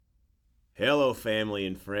Hello, family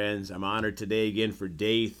and friends. I'm honored today again for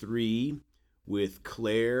day 3 with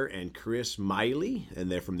Claire and Chris Miley,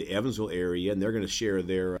 and they're from the Evansville area, and they're going to share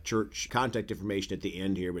their church contact information at the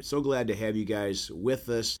end here. But so glad to have you guys with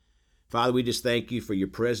us. Father, we just thank you for your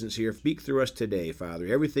presence here. Speak through us today, Father.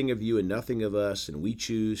 Everything of you and nothing of us, and we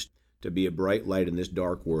choose to be a bright light in this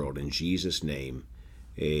dark world. In Jesus' name,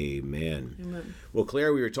 amen. Amen. Well,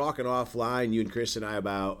 Claire, we were talking offline, you and Chris and I,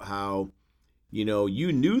 about how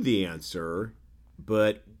you knew the answer,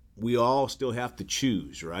 but we all still have to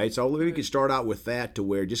choose, right? So maybe we can start out with that, to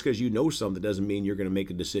where just because you know something doesn't mean you're going to make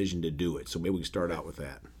a decision to do it. So maybe we can start out with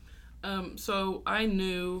that. So I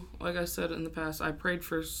knew, like I said in the past, I prayed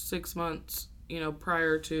for 6 months,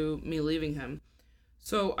 prior to me leaving him.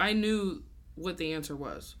 So I knew what the answer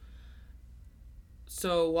was.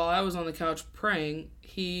 So while I was on the couch praying,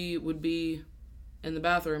 he would be in the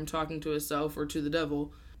bathroom talking to himself or to the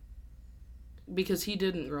devil, because he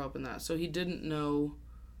didn't grow up in that. So he didn't know,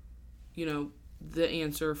 the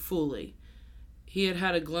answer fully. He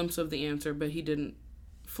had a glimpse of the answer, but he didn't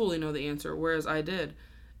fully know the answer, whereas I did.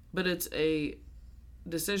 But it's a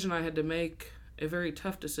decision I had to make, a very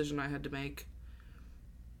tough decision I had to make,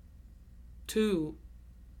 to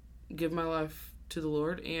give my life to the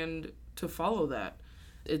Lord and to follow that.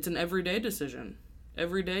 It's an everyday decision.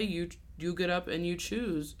 Every day you get up and you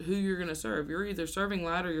choose who you're going to serve. You're either serving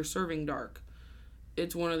light or you're serving dark.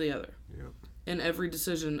 It's one or the other. Yep. In every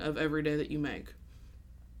decision of every day that you make.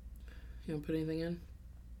 You want to put anything in?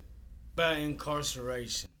 About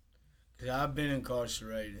incarceration. Because I've been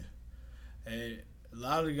incarcerated. And a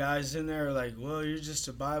lot of guys in there are like, well, you're just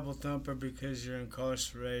a Bible thumper because you're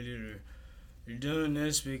incarcerated, or you're doing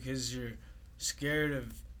this because you're scared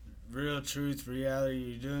of real truth, reality,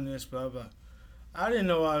 you're doing this, blah, blah. I didn't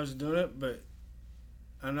know I was doing it, but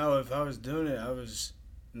I know if I was doing it, I was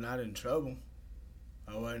not in trouble.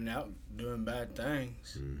 I wasn't out doing bad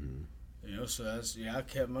things. Mm-hmm. So I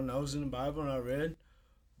kept my nose in the Bible and I read.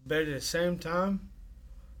 But at the same time,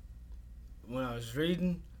 when I was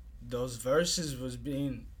reading, those verses was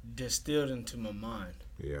being distilled into my mind.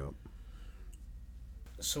 Yeah.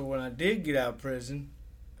 So when I did get out of prison,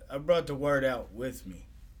 I brought the word out with me.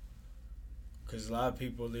 Because a lot of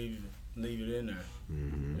people leave it in there.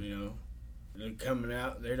 Mm-hmm. They're coming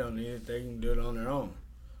out, they don't need it, they can do it on their own.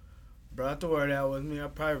 Brought the word out with me. I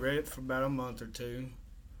probably read it for about a month or two.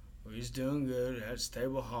 Well, he's doing good, had a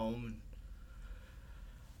stable home.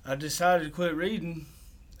 And I decided to quit reading,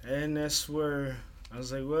 and that's where I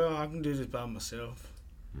was like, well, I can do this by myself.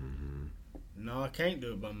 Mm-hmm. No, I can't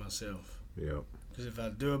do it by myself. Yep. Because if I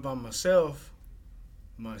do it by myself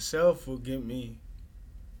will get me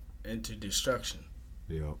into destruction.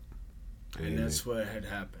 Yep. And that's what had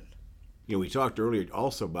happened. We talked earlier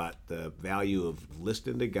also about the value of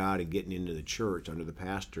listening to God and getting into the church under the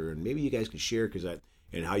pastor, and maybe you guys could share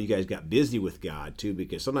and how you guys got busy with God too,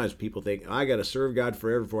 because sometimes people think, I got to serve God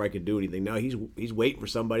forever before I can do anything. No, he's waiting for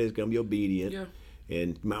somebody that's going to be obedient. Yeah.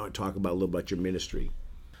 And you might want to talk about a little about your ministry.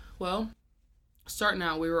 Well, starting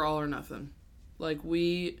out, we were all or nothing. Like,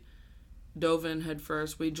 we dove in head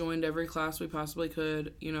first. We joined every class we possibly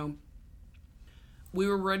could. We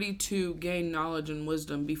were ready to gain knowledge and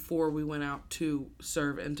wisdom before we went out to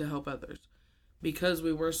serve and to help others. Because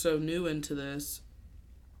we were so new into this,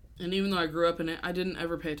 and even though I grew up in it, I didn't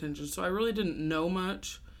ever pay attention. So I really didn't know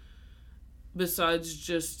much besides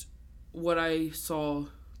just what I saw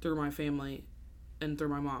through my family and through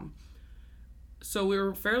my mom. So we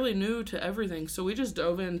were fairly new to everything. So we just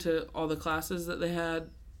dove into all the classes that they had.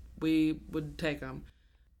 We would take them.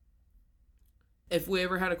 If we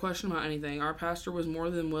ever had a question about anything, our pastor was more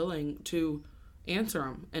than willing to answer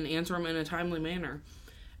them in a timely manner.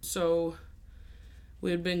 So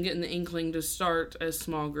we had been getting the inkling to start as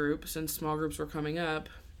small groups, and small groups were coming up,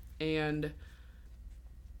 and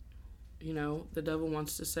the devil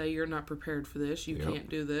wants to say, you're not prepared for this, you can't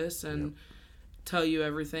do this, and tell you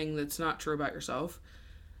everything that's not true about yourself.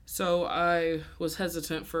 So I was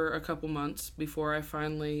hesitant for a couple months before I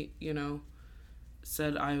finally,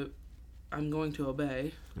 said I'm going to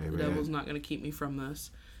obey. Amen. The devil's not going to keep me from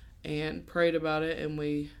this. And prayed about it, and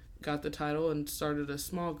we got the title and started a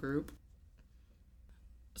small group.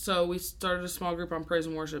 So we started a small group on praise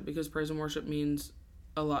and worship because praise and worship means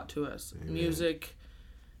a lot to us. Amen. Music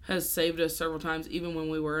has saved us several times, even when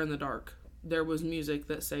we were in the dark. There was music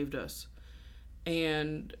that saved us.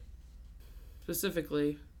 And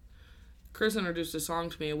specifically, Chris introduced a song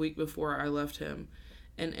to me a week before I left him.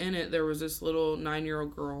 And in it, there was this little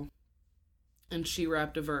 9-year-old girl, and she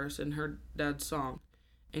rapped a verse in her dad's song.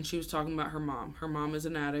 And she was talking about her mom. Her mom is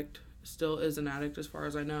an addict, still is an addict as far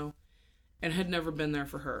as I know, and had never been there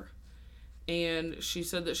for her. And she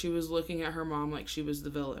said that she was looking at her mom like she was the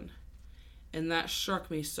villain. And that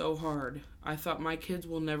struck me so hard. I thought my kids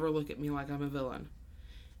will never look at me like I'm a villain.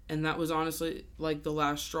 And that was honestly like the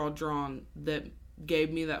last straw drawn that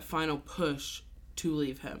gave me that final push to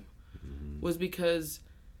leave him. Was because,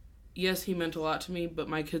 yes, he meant a lot to me, but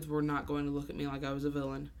my kids were not going to look at me like I was a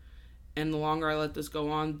villain. And the longer I let this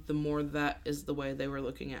go on, the more that is the way they were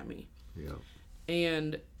looking at me. Yeah.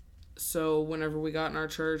 And so whenever we got in our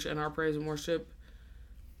church and our praise and worship,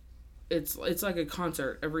 it's like a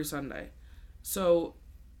concert every Sunday. So,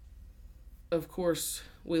 of course,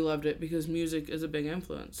 we loved it because music is a big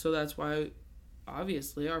influence. So that's why,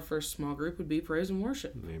 obviously, our first small group would be praise and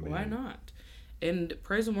worship. Amen. Why not? And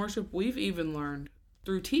praise and worship, we've even learned,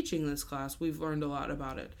 through teaching this class, we've learned a lot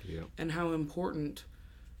about it. Yeah. And how important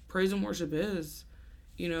praise and worship is,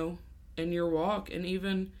 in your walk. And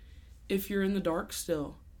even if you're in the dark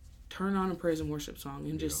still, turn on a praise and worship song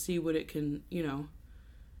and just see what it can, it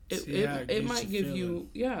might give you,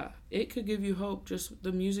 it could give you hope, just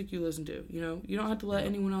the music you listen to. You don't have to let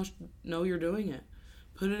anyone else know you're doing it.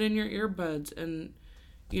 Put it in your earbuds and,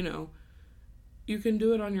 you can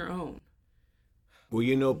do it on your own.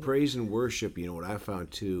 Well, praise and worship, what I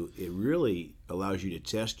found too, it really allows you to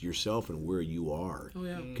test yourself and where you are. Oh,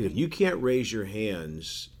 yeah. Because if you can't raise your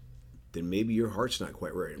hands, then maybe your heart's not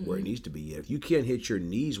quite where it needs to be yet. If you can't hit your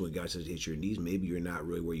knees when God says hit your knees, maybe you're not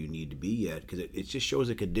really where you need to be yet, because it just shows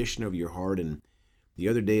a condition of your heart. And the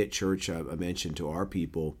other day at church, I mentioned to our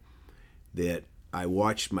people that I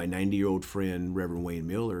watched my 90-year-old friend, Reverend Wayne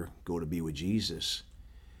Miller, go to be with Jesus.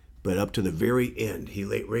 But up to the very end, he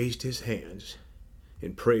raised his hands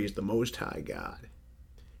and praised the Most High God.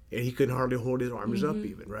 And he couldn't hardly hold his arms up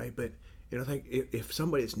even, right? But I think if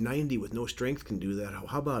somebody that's 90 with no strength can do that,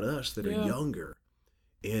 how about us that are younger?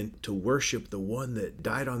 And to worship the one that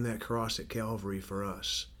died on that cross at Calvary for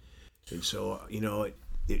us. And so,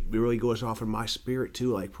 it really goes off in my spirit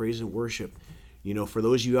too, like praise and worship. For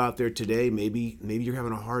those of you out there today, maybe you're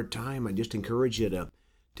having a hard time. I just encourage you to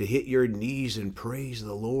hit your knees and praise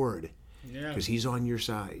the Lord. Yeah. Because he's on your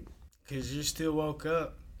side. Because you still woke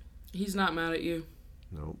up. He's not mad at you.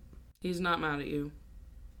 Nope. He's not mad at you.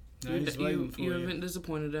 No, you haven't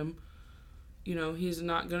disappointed him. He's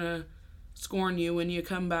not going to scorn you when you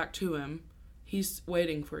come back to him. He's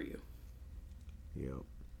waiting for you. Yeah.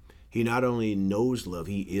 He not only knows love,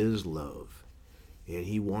 he is love. And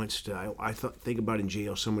he wants to, think about in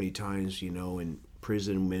jail so many times, in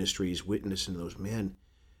prison ministries, witnessing those men.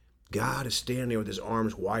 God is standing there with his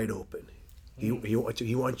arms wide open. He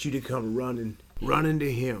wants you to come run into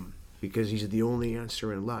him, because he's the only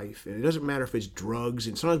answer in life. And it doesn't matter if it's drugs.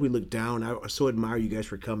 And sometimes we look down. I so admire you guys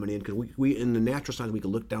for coming in, because we in the natural science, we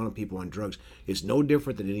can look down on people on drugs. It's no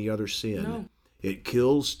different than any other sin. No. It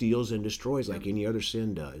kills, steals, and destroys like any other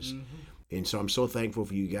sin does. Mm-hmm. And so I'm so thankful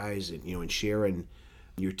for you guys and sharing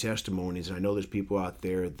your testimonies. And I know there's people out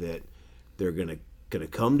there that they're gonna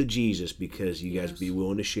come to Jesus because you guys be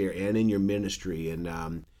willing to share, and in your ministry. And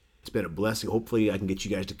it's been a blessing. Hopefully I can get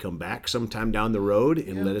you guys to come back sometime down the road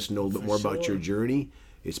and let us know a little bit more about your journey.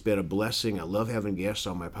 It's been a blessing. I love having guests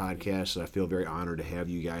on my podcast, and I feel very honored to have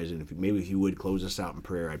you guys. And if you would close us out in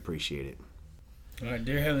prayer, I'd appreciate it. All right,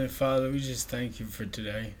 dear Heavenly Father, we just thank you for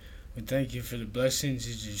today. We thank you for the blessings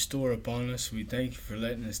that you store upon us. We thank you for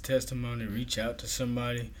letting this testimony reach out to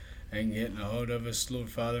somebody and getting a hold of us,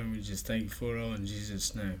 Lord Father. And we just thank you for it all in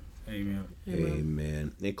Jesus' name. Amen.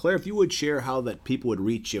 Amen. And Claire, if you would share how that people would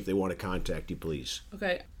reach you if they want to contact you, please.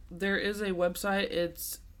 Okay. There is a website.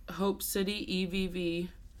 It's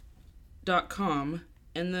HopeCityEVV.com.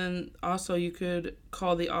 And then also you could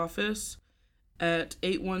call the office at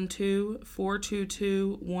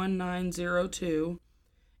 812-422-1902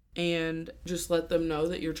 and just let them know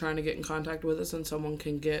that you're trying to get in contact with us, and someone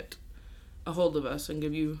can get a hold of us and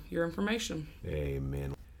give you your information.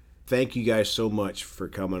 Amen. Thank you guys so much for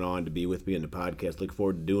coming on to be with me in the podcast. Look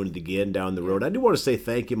forward to doing it again down the road. I do want to say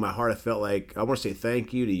thank you. In my heart, I felt like I want to say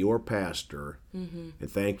thank you to your pastor and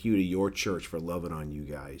thank you to your church for loving on you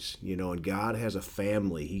guys. And God has a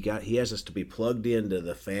family. He has us to be plugged into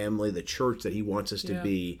the family, the church that he wants us to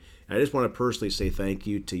be. And I just want to personally say thank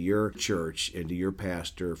you to your church and to your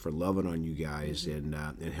pastor for loving on you guys and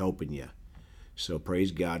helping you. So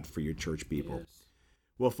praise God for your church people. Yes.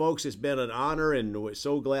 Well, folks, it's been an honor, and we're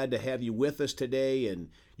so glad to have you with us today. And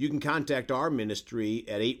you can contact our ministry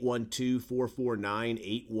at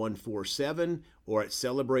 812-449-8147 or at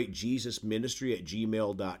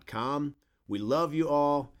celebratejesusministry@gmail.com. We love you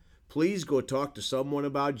all. Please go talk to someone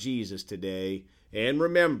about Jesus today. And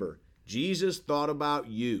remember, Jesus thought about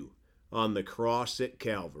you on the cross at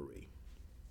Calvary.